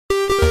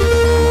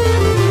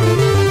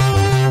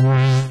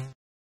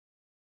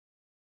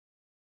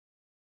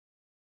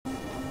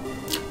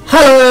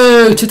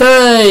So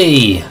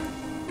today,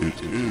 It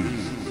is the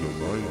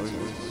 90s,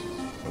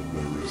 and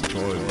there is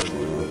time for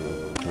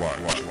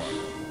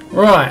Klax.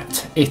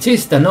 right, it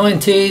is the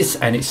 90s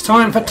and it's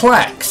time for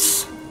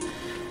Klax.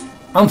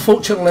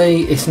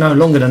 Unfortunately, it's no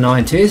longer the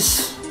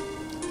 90s,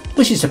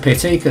 which is a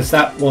pity because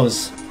that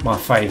was my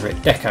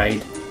favourite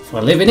decade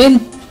for living in.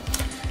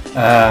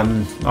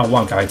 I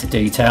won't go into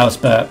details,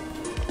 but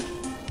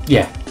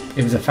yeah,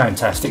 it was a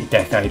fantastic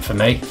decade for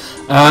me.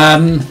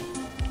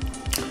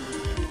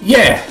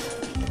 Yeah,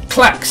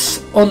 Klax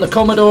on the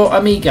Commodore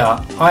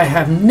Amiga. I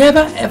have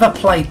never ever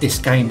played this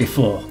game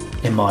before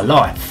in my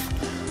life,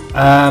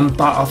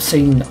 but I've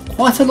seen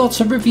quite a lot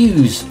of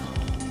reviews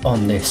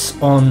on this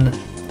on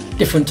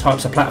different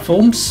types of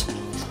platforms,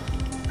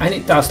 and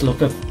it does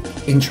look an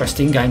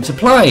interesting game to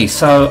play.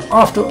 So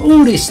after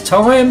all this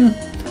time,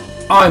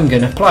 I'm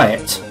going to play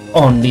it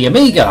on the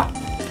Amiga,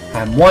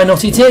 and why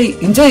not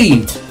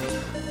indeed.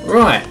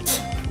 Right.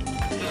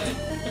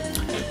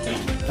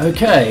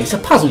 Okay, it's a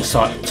puzzle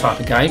type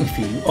of game. If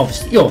you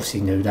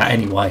obviously knew that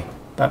anyway,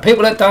 but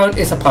people that don't,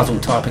 it's a puzzle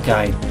type of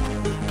game.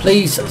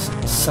 Please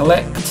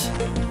select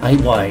a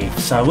wave.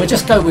 So we'll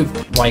just go with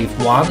wave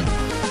 1.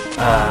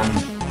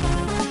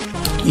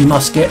 You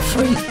must get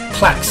 3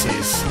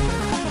 Klaxes.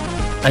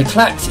 A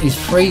Klax is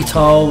 3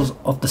 tiles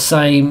of the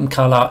same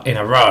colour in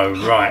a row.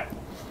 Right,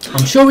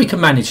 I'm sure we can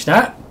manage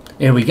that.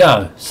 Here we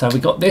go. So we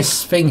got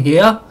this thing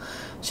here.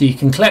 So you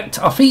can collect,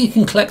 I think you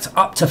can collect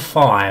up to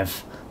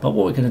 5. But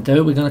what we're going to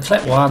do, we're going to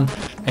collect 1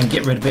 and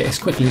get rid of it as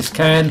quickly as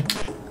can.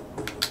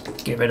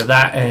 Get rid of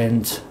that,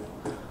 and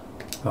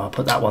I'll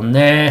put that one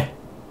there.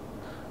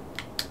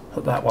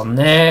 Put that one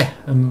there,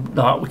 and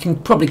we can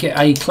probably get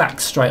a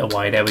Klax straight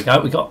away. There we go.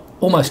 We got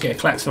almost get a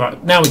Klax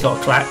right now. We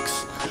got a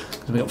Klax.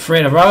 So we got 3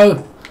 in a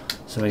row.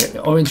 So we get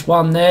the orange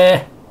one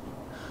there.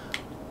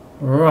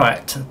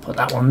 Right, put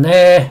that one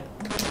there.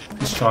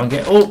 Let's try and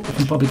get. Oh, we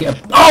can probably get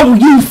a. Oh,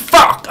 you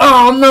fuck!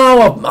 Oh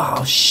no!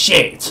 Oh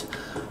shit!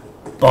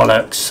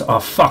 Bollocks! I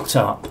fucked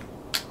up.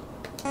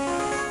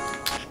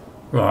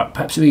 Right,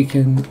 perhaps we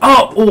can.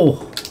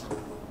 Oh!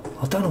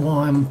 I don't know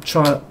why I'm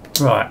trying.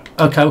 Right,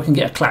 okay, we can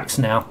get a Klax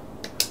now.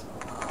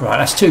 Right,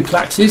 that's 2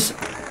 Klaxes.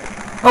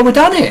 Oh, we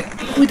done it!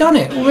 We done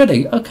it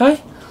already.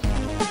 Okay,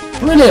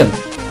 brilliant.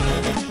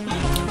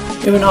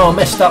 Even though I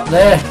messed up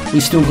there, we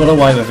still got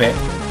away with it.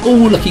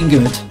 All looking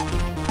good.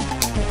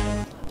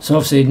 So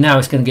obviously now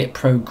it's going to get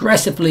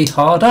progressively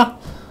harder.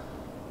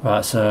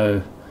 Right,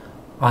 so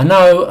I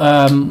know,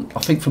 I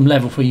think from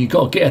level 3 you've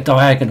got to get a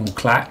diagonal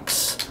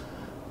Klax.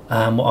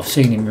 What I've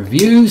seen in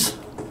reviews.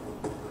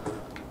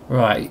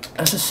 Right,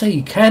 as I say,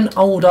 you can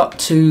hold up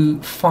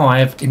to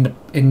 5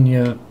 in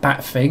your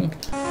bat thing.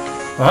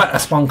 Right,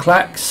 that's 1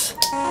 Klax.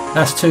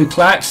 That's 2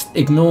 Klax.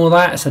 Ignore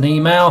that. It's an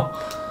email.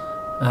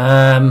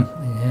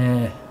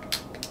 Yeah.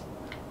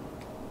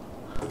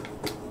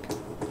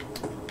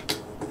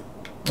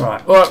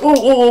 Right. Right.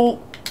 Oh.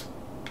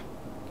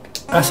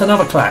 That's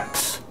another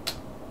Klax.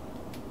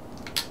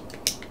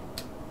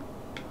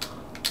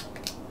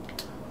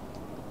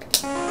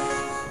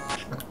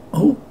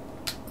 Oh.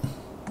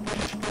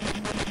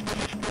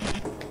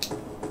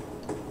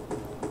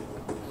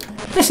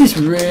 This is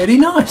really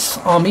nice.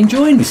 I'm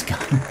enjoying this game.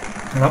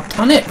 And I've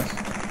done it.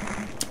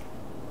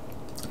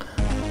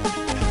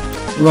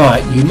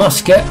 Right, you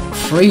must get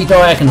 3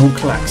 diagonal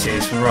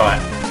Klaxes.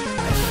 Right.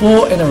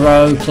 4 in a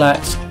row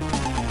Klax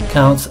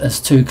counts as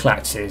 2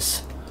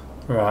 Klaxes.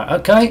 Right,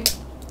 okay.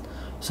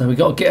 So we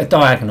got to get a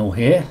diagonal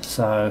here.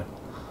 So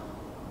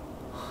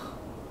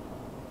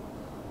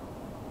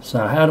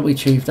how do we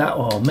achieve that?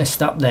 Oh,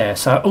 messed up there.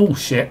 So, oh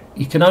shit,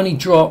 you can only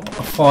drop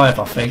a 5,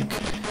 I think.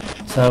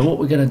 So what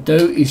we're going to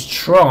do is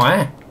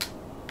try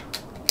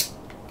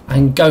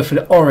and go for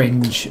the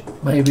orange.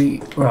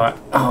 Maybe, right.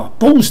 Oh,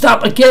 ballsed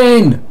up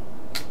again.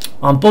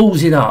 I'm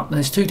ballsing up.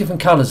 There's 2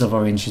 different colours of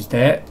oranges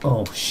there.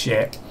 Oh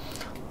shit.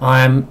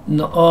 I am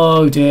not.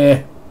 Oh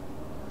dear.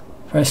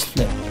 Press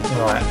flip.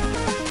 Right.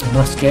 I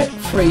must get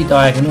 3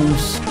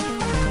 diagonals.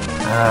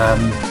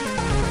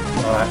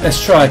 Right.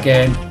 Let's try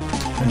again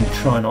and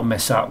try not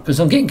mess up because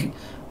I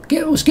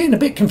was getting a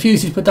bit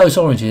confused with those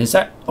oranges. Is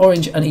that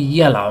orange and a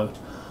yellow?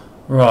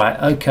 Right.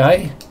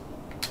 Okay.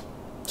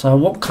 So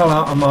what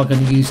colour am I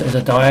going to use as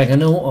a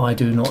diagonal? I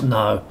do not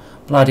know.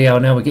 Bloody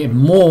hell! Now we're getting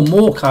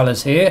more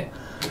colours here.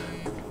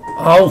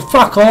 Oh,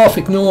 fuck off,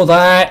 ignore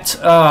that.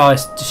 Oh,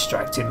 it's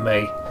distracting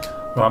me.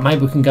 Right,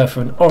 maybe we can go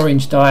for an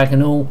orange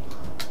diagonal.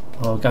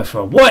 Or go for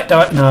a white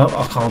diagonal. No,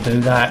 I can't do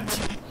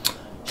that.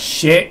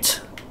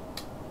 Shit.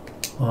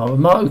 Oh,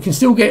 we can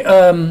still get,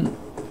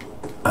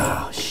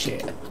 oh,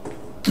 shit.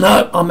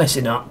 No, I'm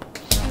messing up.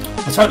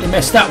 I totally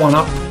messed that one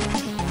up.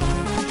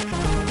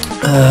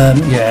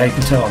 Yeah, you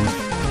can tell I'm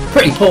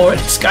pretty poor at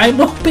this game.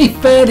 Well, to be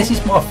fair, this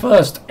is my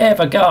first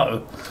ever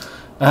go.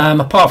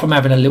 Apart from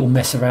having a little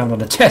mess around on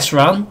a test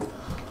run.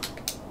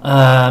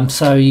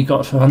 So you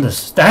got to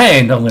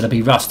understand I'm going to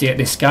be rusty at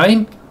this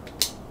game.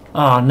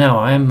 Oh, now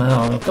I am.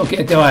 I've got to get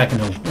a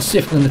diagonal. Let's see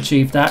if we can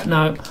achieve that.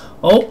 No.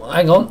 Oh,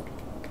 hang on.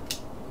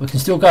 We can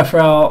still go for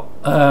our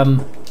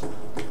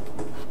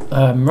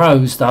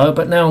rows though,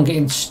 but now I'm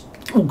getting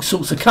all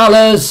sorts of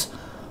colours.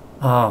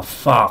 Oh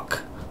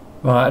fuck.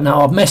 Right,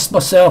 now I've messed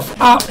myself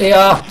up here.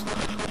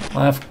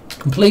 I have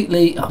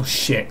completely, oh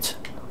shit,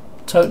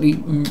 totally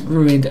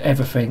ruined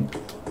everything.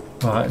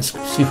 Right, let's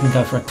see if we can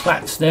go for a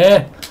Klax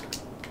there.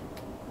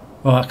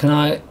 Right, can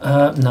I,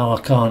 no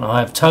I can't. I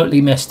have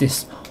totally messed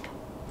this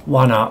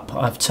one up.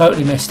 I've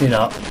totally messed it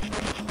up.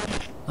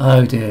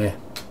 Oh dear.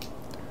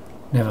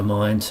 Never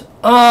mind.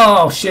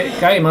 Oh shit,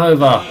 game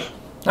over.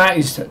 That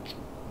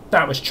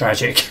was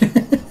tragic.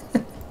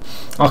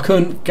 I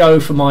couldn't go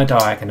for my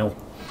diagonal.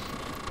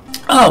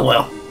 Oh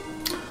well.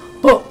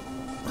 But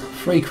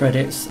 3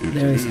 credits.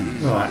 There is,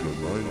 right.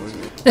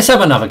 Let's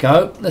have another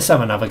go. Let's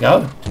have another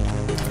go.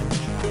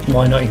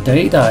 Why not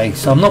indeed, eh?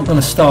 So I'm not going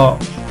to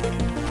start.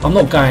 I'm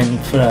not going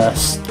for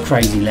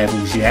crazy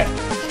levels yet.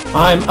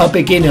 I'm a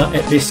beginner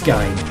at this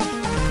game.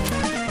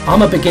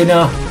 I'm a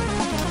beginner.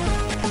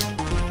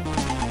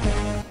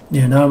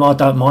 You know, I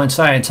don't mind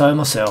saying so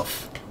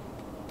myself.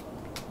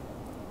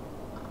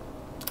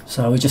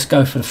 So we just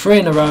go for the 3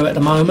 in a row at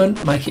the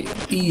moment. Make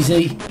it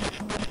easy.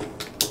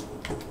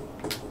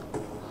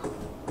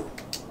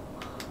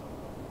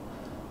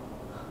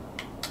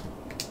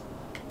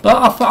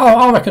 But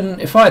I reckon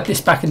if I had this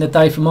back in the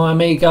day for my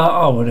Amiga,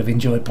 I would have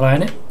enjoyed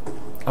playing it.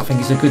 I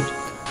think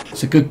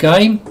it's a good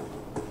game.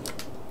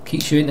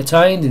 Keeps you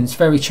entertained and it's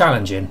very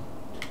challenging.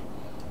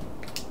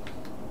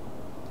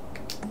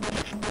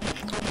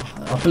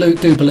 I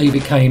do believe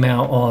it came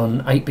out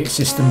on 8-bit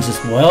systems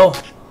as well.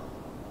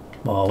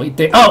 Well, it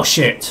did. Oh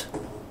shit!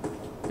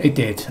 It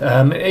did.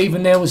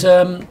 Even there was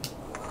an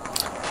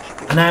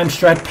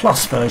Amstrad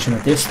Plus version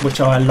of this, which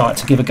I like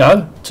to give a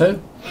go to.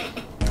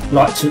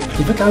 Like to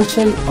give a go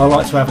to? I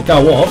like to have a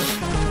go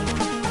of.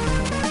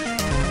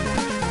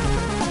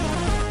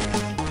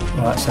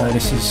 Right, so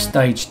this is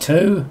stage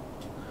 2.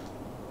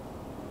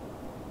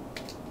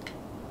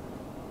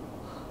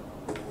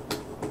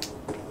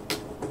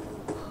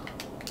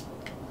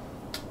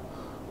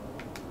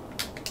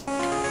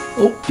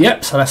 Oh,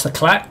 yep, so that's the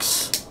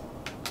Klax.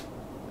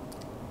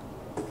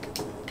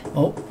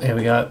 Oh, here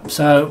we go.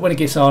 So when it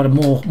gets harder,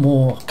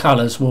 more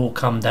colours will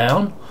come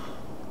down.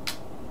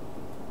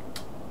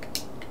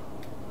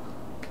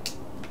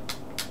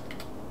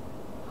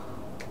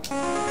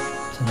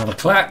 Another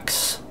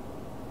Klax.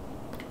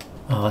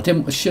 Oh,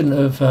 I shouldn't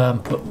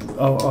have put.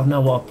 Oh, I know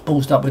what I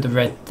ballsed up with the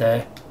red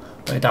there,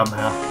 but it doesn't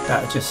matter.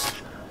 That just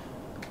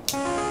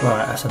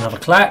right. That's another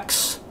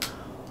Klax.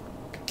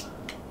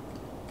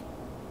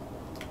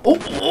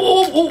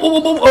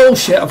 Oh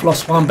shit! I've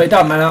lost one, but it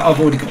doesn't matter. I've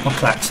already got my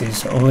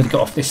Klaxes. I've already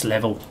got off this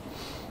level.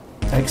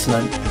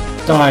 Excellent.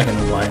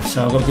 Diagonal wave.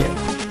 So I've got to get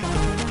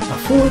a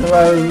 4 in a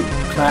row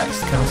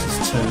Klax counts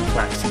as 2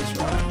 Klaxes.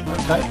 Right.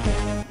 Okay.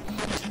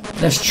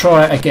 Let's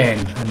try it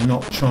again and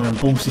not try and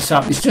balls this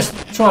up. It's just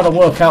trying to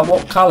work out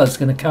what colour's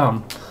going to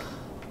come.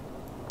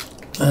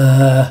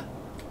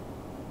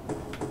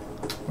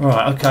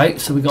 Right, okay,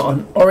 so we got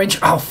an orange.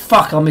 Oh,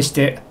 fuck, I missed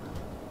it.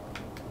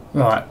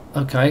 Right,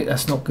 okay,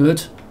 that's not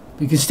good.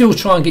 You can still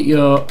try and get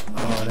your...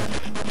 Oh,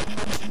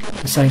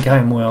 this ain't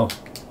going well.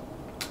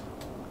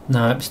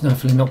 No, it's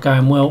definitely not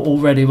going well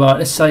already. Right,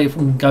 let's say if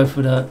we can go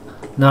for the...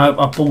 No,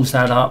 I balls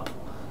that up.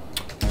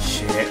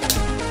 Shit.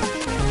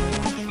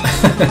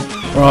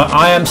 Right,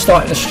 I am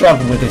starting to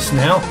struggle with this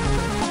now.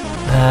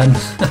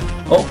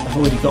 Oh, I've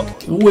already got...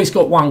 You've always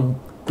got one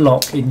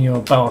block in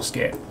your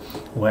basket,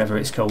 whatever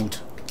it's called.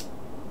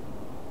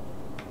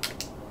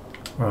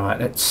 Right,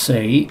 let's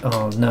see.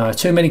 Oh no,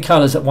 too many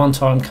colours at one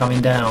time coming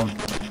down.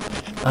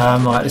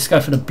 Right, let's go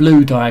for the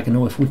blue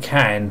diagonal if we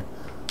can.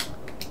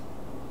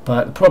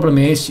 But the problem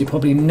is, you're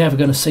probably never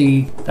going to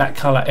see that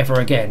colour ever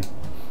again.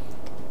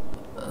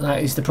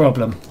 That is the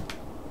problem.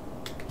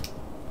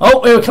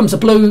 Oh, here comes a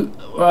blue.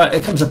 Right,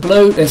 here comes a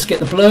blue. Let's get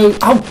the blue.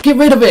 Oh, get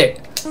rid of it.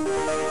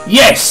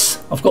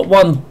 Yes, I've got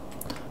one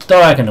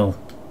diagonal.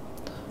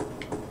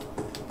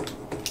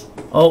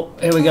 Oh,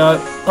 here we go.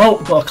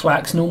 Oh, got a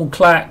Klax, normal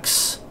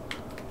Klax.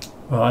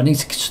 Right, I need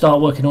to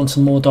start working on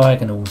some more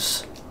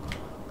diagonals.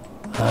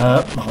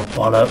 Oh,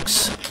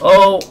 bollocks.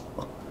 Oh,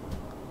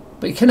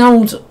 but you can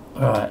hold.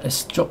 Right,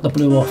 let's drop the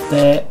blue off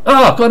there.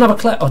 Oh, I've got another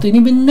Klax. I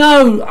didn't even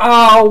know.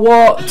 Oh,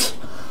 what?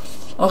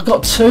 I've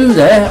got 2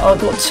 there. I've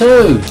got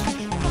 2.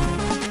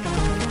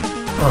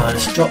 Alright,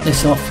 let's drop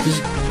this off.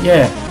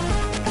 Yeah,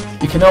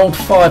 you can hold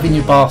 5 in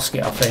your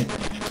basket, I think.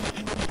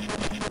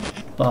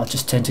 But I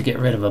just tend to get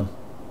rid of them.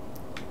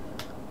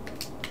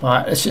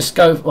 Right, let's just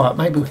go. Right,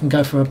 maybe we can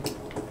go for a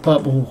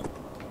purple.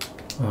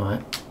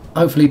 Right,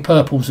 hopefully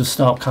purples will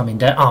start coming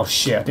down. Oh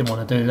shit, I didn't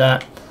want to do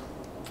that.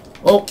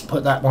 Oh,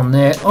 put that one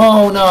there.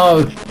 Oh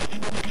no.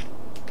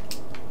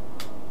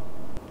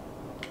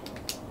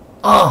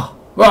 Ah,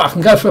 right, I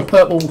can go for a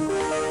purple.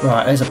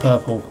 Right, there's a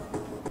purple.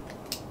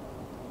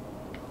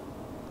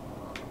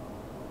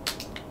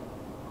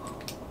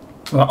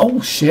 Right,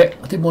 oh shit,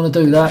 I didn't want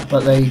to do that,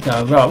 but there you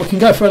go. Right, we can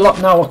go for a lot.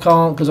 No, I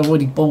can't because I've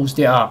already ballsed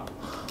it up.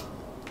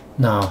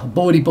 No, I've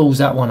already ballsed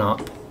that one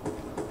up.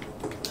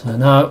 So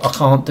no, I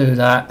can't do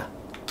that.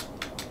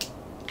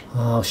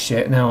 Oh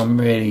shit, now I'm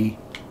really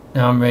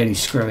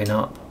screwing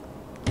up.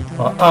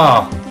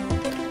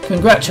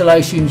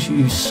 Congratulations,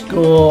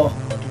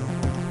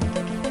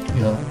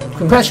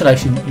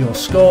 congratulations, your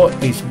score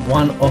is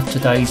one of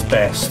today's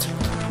best.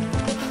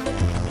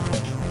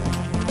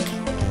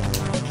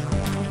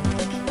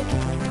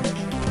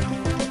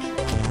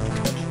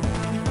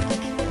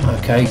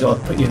 Okay, you got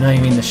to put your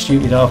name in the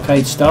stupid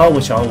arcade style,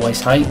 which I always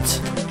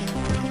hate.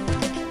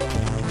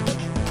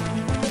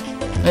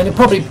 And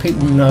probably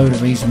people know the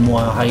reason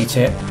why I hate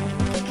it.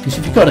 Because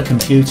if you've got a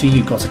computer,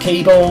 you've got a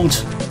keyboard.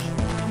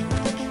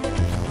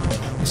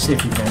 Let's see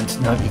if you can.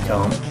 No, you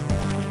can't.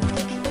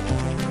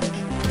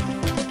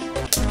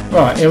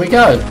 Right, here we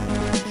go.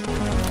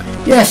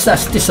 Yes,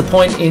 that's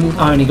disappointing.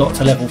 I only got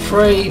to level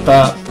 3,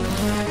 but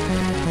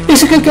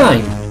it's a good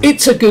game.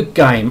 It's a good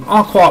game.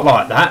 I quite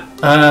like that.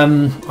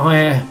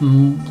 I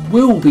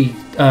will be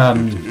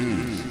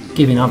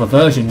giving other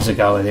versions a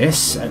go of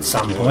this at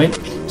some point,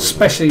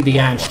 especially the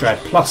Amstrad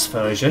Plus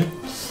version.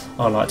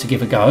 I'd like to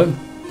give a go.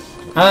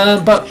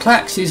 But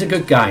Klax is a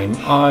good game.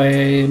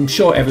 I'm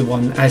sure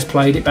everyone has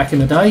played it back in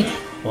the day,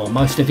 or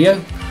most of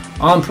you.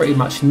 I'm pretty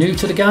much new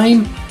to the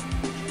game.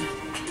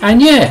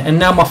 And yeah, and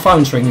now my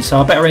phone's ringing, so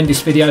I better end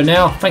this video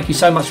now. Thank you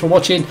so much for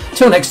watching.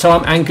 Till next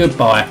time, and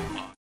goodbye.